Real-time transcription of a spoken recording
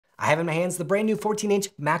I have in my hands the brand new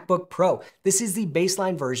 14-inch MacBook Pro. This is the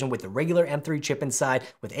baseline version with the regular M3 chip inside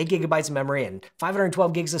with 8 gigabytes of memory and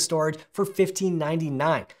 512 gigs of storage for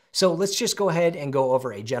 $1599. So let's just go ahead and go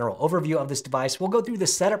over a general overview of this device. We'll go through the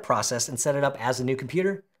setup process and set it up as a new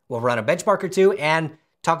computer. We'll run a benchmark or two and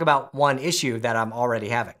talk about one issue that I'm already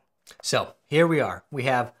having. So here we are. We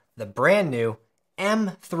have the brand new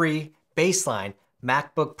M3 baseline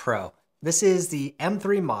MacBook Pro. This is the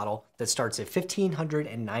M3 model that starts at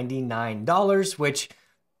 $1,599, which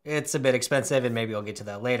it's a bit expensive and maybe I'll get to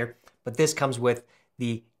that later. But this comes with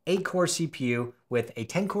the 8-core CPU with a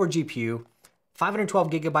 10-core GPU,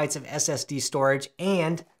 512 gigabytes of SSD storage,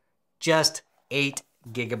 and just 8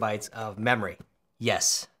 gigabytes of memory.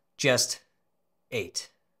 Yes, just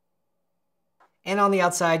 8. And on the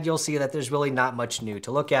outside, you'll see that there's really not much new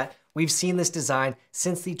to look at. We've seen this design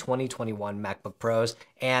since the 2021 MacBook Pros,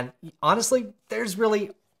 and honestly, there's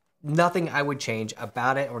really nothing I would change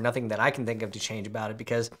about it or nothing that I can think of to change about it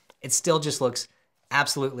because it still just looks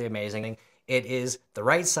absolutely amazing. It is the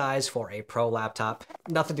right size for a pro laptop,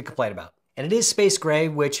 nothing to complain about. And it is space gray,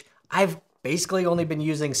 which I've basically only been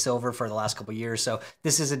using silver for the last couple years, so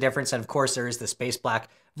this is a difference. And of course, there is the space black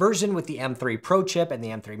version with the M3 Pro chip and the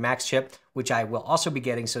M3 Max chip, which I will also be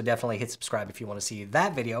getting, so definitely hit subscribe if you want to see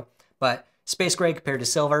that video. But space gray compared to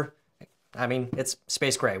silver, I mean, it's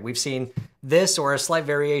space gray. We've seen this or a slight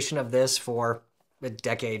variation of this for a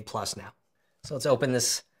decade plus now. So let's open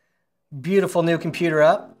this beautiful new computer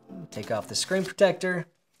up, take off the screen protector,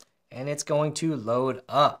 and it's going to load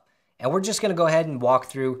up. And we're just gonna go ahead and walk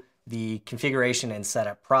through the configuration and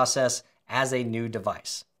setup process as a new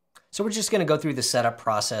device. So we're just gonna go through the setup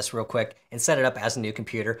process real quick and set it up as a new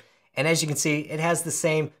computer. And as you can see, it has the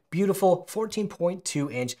same beautiful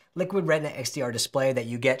 14.2-inch Liquid Retina XDR display that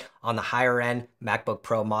you get on the higher end MacBook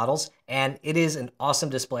Pro models. And it is an awesome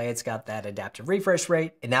display. It's got that adaptive refresh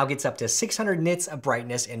rate. It now gets up to 600 nits of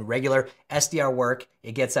brightness in regular SDR work.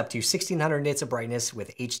 It gets up to 1600 nits of brightness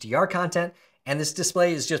with HDR content. And this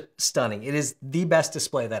display is just stunning. It is the best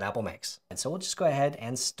display that Apple makes. And so we'll just go ahead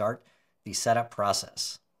and start the setup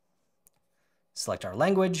process. Select our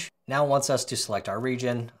language. Now it wants us to select our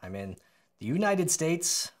region. I'm in the United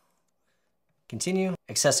States. Continue.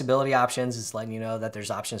 Accessibility options is letting you know that there's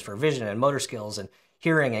options for vision and motor skills and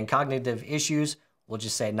hearing and cognitive issues. We'll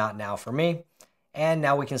just say not now for me. And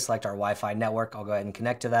now we can select our Wi-Fi network. I'll go ahead and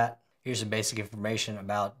connect to that. Here's some basic information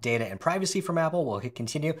about data and privacy from Apple. We'll hit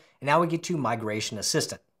continue. And now we get to Migration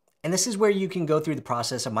Assistant. And this is where you can go through the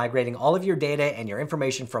process of migrating all of your data and your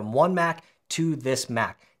information from one Mac to this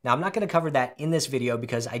Mac. Now, I'm not going to cover that in this video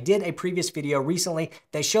because I did a previous video recently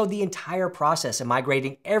that showed the entire process of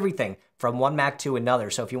migrating everything from one Mac to another.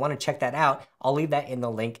 So if you want to check that out, I'll leave that in the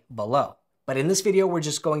link below. But in this video, we're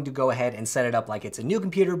just going to go ahead and set it up like it's a new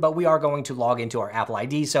computer, but we are going to log into our Apple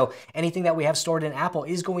ID. So anything that we have stored in Apple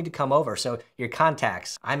is going to come over. So your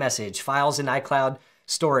contacts, iMessage, files in iCloud,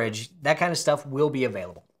 storage, that kind of stuff will be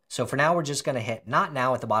available. So for now, we're just going to hit Not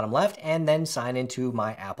Now at the bottom left and then sign into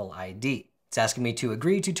my Apple ID. It's asking me to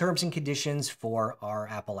agree to terms and conditions for our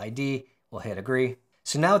Apple ID. We'll hit agree.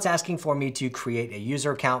 So now it's asking for me to create a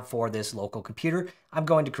user account for this local computer. I'm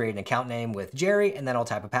going to create an account name with Jerry and then I'll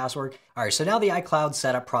type a password. All right, so now the iCloud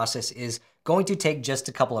setup process is going to take just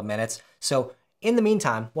a couple of minutes. So in the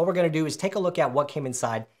meantime, what we're going to do is take a look at what came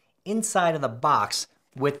inside of the box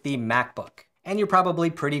with the MacBook. And you're probably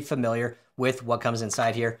pretty familiar with what comes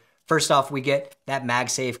inside here. First off, we get that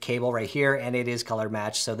MagSafe cable right here, and it is color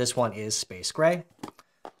matched. So this one is space gray.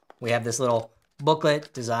 We have this little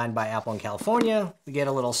booklet designed by Apple in California. We get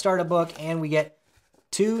a little startup book, and we get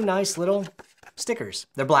 2 nice little stickers.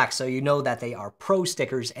 They're black, so you know that they are Pro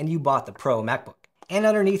stickers, and you bought the Pro MacBook. And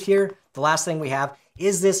underneath here, the last thing we have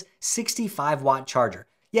is this 65-watt charger.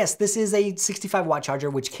 Yes, this is a 65-watt charger,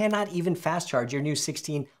 which cannot even fast charge your new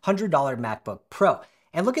 $1,600 MacBook Pro.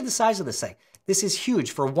 And look at the size of this thing. This is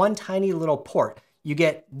huge. For one tiny little port, you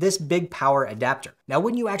get this big power adapter. Now,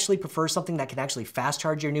 wouldn't you actually prefer something that can actually fast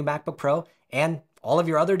charge your new MacBook Pro and all of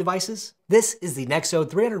your other devices? This is the Nexo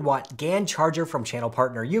 300-watt GAN charger from channel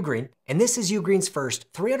partner Ugreen. And this is Ugreen's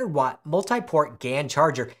first 300-watt multi-port GAN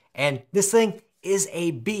charger. And this thing is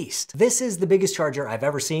a beast. This is the biggest charger I've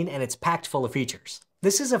ever seen, and it's packed full of features.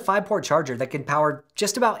 This is a 5-port charger that can power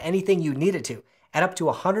just about anything you need it to, at up to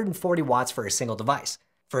 140 watts for a single device.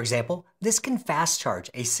 For example, this can fast charge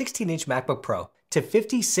a 16-inch MacBook Pro to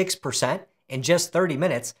 56% in just 30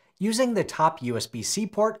 minutes using the top USB-C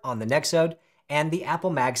port on the Nexode and the Apple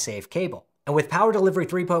MagSafe cable. And with Power Delivery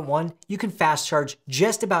 3.1, you can fast charge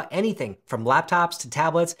just about anything from laptops to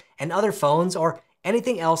tablets and other phones or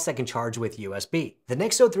anything else that can charge with USB. The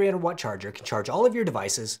Nexo 300-watt charger can charge all of your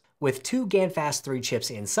devices with 2 GaNFast 3 chips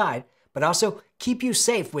inside, but also keep you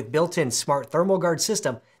safe with built-in smart thermal guard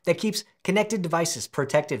system that keeps connected devices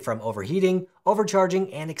protected from overheating,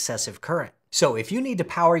 overcharging, and excessive current. So if you need to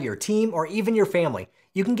power your team or even your family,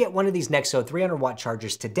 you can get one of these Nexo 300-watt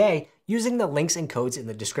chargers today using the links and codes in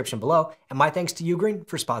the description below, and my thanks to Ugreen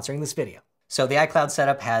for sponsoring this video. So the iCloud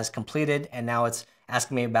setup has completed, and now it's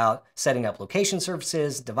asking me about setting up location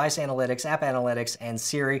services, device analytics, app analytics, and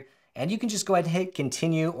Siri. And you can just go ahead and hit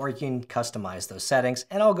continue, or you can customize those settings,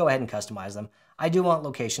 and I'll go ahead and customize them. I do want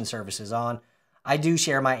location services on. I do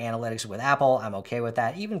share my analytics with Apple. I'm okay with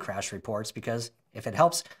that, even crash reports, because if it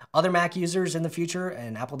helps other Mac users in the future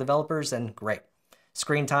and Apple developers, then great.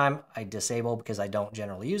 Screen time, I disable because I don't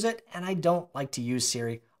generally use it, and I don't like to use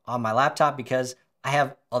Siri on my laptop because I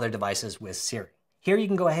have other devices with Siri. Here you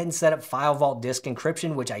can go ahead and set up file vault disk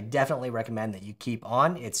encryption, which I definitely recommend that you keep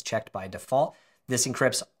on. It's checked by default. This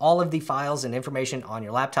encrypts all of the files and information on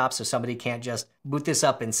your laptop, so somebody can't just boot this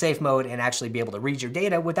up in safe mode and actually be able to read your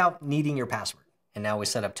data without needing your password. And now we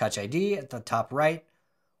set up Touch ID at the top right.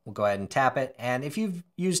 We'll go ahead and tap it. And if you've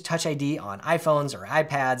used Touch ID on iPhones or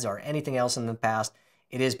iPads or anything else in the past,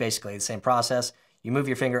 it is basically the same process. You move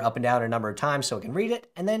your finger up and down a number of times so it can read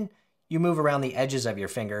it, and then you move around the edges of your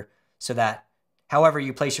finger so that however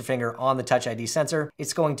you place your finger on the Touch ID sensor,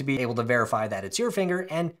 it's going to be able to verify that it's your finger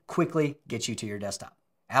and quickly get you to your desktop.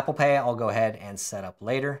 Apple Pay, I'll go ahead and set up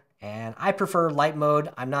later. And I prefer light mode.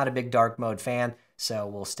 I'm not a big dark mode fan, so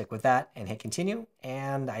we'll stick with that and hit continue.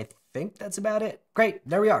 And I think that's about it. Great,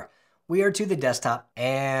 there we are. We are to the desktop,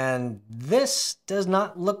 and this does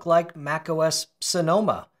not look like macOS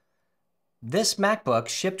Sonoma. This MacBook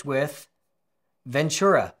shipped with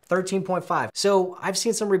Ventura 13.5. So I've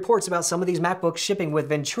seen some reports about some of these MacBooks shipping with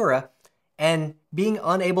Ventura and being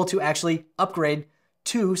unable to actually upgrade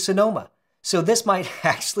to Sonoma. So this might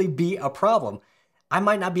actually be a problem. I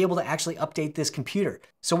might not be able to actually update this computer.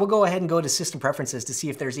 So we'll go ahead and go to System Preferences to see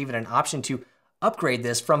if there's even an option to upgrade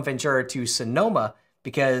this from Ventura to Sonoma,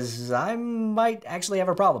 because I might actually have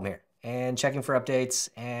a problem here. And checking for updates,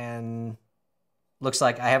 and looks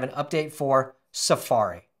like I have an update for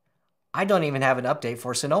Safari. I don't even have an update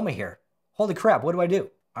for Sonoma here. Holy crap, what do I do?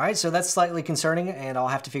 All right, so that's slightly concerning, and I'll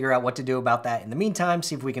have to figure out what to do about that in the meantime,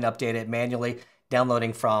 see if we can update it manually,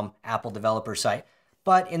 downloading from Apple developer site.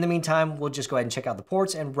 But in the meantime, we'll just go ahead and check out the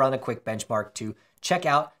ports and run a quick benchmark to check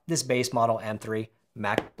out this base model M3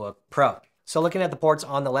 MacBook Pro. So looking at the ports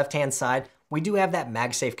on the left-hand side, we do have that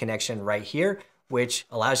MagSafe connection right here, which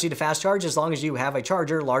allows you to fast charge as long as you have a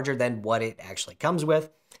charger larger than what it actually comes with.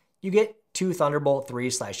 You get 2 Thunderbolt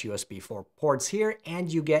 3/USB 4 ports here,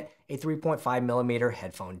 and you get a 3.5mm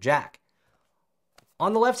headphone jack.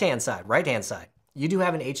 On the left-hand side, right-hand side, you do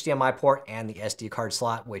have an HDMI port and the SD card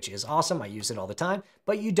slot, which is awesome. I use it all the time,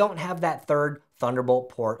 but you don't have that third Thunderbolt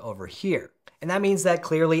port over here. And that means that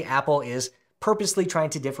clearly Apple is purposely trying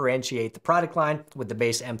to differentiate the product line with the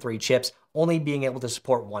base M3 chips only being able to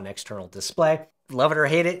support one external display. Love it or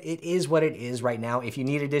hate it, it is what it is right now. If you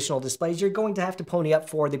need additional displays, you're going to have to pony up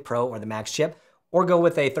for the Pro or the Max chip, or go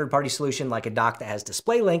with a third-party solution like a dock that has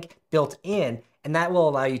DisplayLink built in, and that will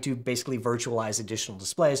allow you to basically virtualize additional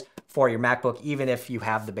displays for your MacBook, even if you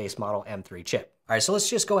have the base model M3 chip. All right, so let's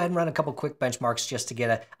just go ahead and run a couple quick benchmarks just to get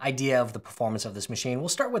an idea of the performance of this machine. We'll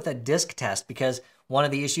start with a disk test, because one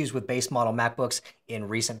of the issues with base model MacBooks in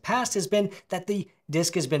recent past has been that the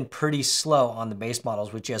disk has been pretty slow on the base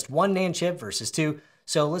models with just 1 NAND chip versus 2.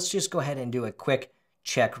 So let's just go ahead and do a quick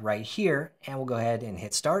check right here, and we'll go ahead and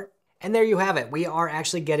hit start. And there you have it. We are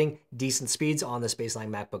actually getting decent speeds on this baseline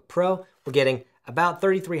MacBook Pro. We're getting about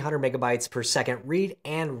 3,300 megabytes per second read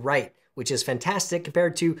and write, which is fantastic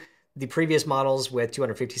compared to the previous models with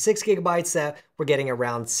 256 gigabytes that we're getting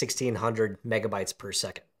around 1,600 megabytes per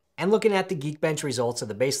second. And looking at the Geekbench results of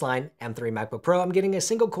the baseline M3 MacBook Pro, I'm getting a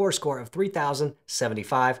single core score of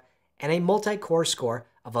 3,075 and a multi-core score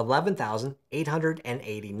of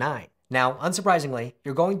 11,889. Now, unsurprisingly,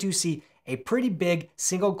 you're going to see a pretty big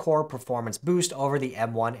single core performance boost over the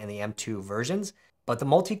M1 and the M2 versions, but the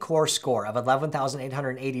multi-core score of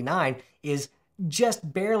 11,889 is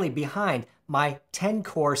just barely behind my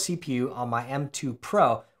 10-core CPU on my M2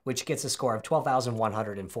 Pro, which gets a score of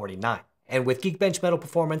 12,149. And with Geekbench Metal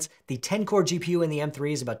Performance, the 10-core GPU in the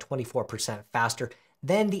M3 is about 24% faster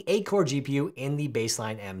than the 8-core GPU in the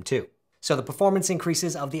baseline M2. So the performance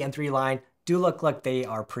increases of the M3 line do look like they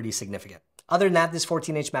are pretty significant. Other than that, this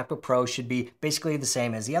 14-inch MacBook Pro should be basically the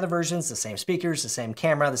same as the other versions, the same speakers, the same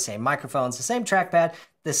camera, the same microphones, the same trackpad,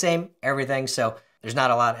 the same everything. So there's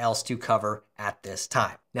not a lot else to cover at this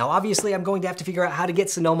time. Now, obviously, I'm going to have to figure out how to get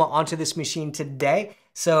Sonoma onto this machine today,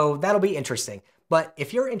 so that'll be interesting. But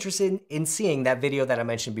if you're interested in seeing that video that I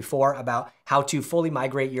mentioned before about how to fully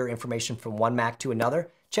migrate your information from one Mac to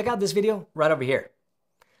another, check out this video right over here.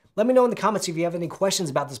 Let me know in the comments if you have any questions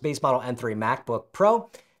about this base model M3 MacBook Pro.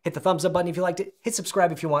 Hit the thumbs up button if you liked it, hit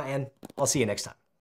subscribe if you want, and I'll see you next time.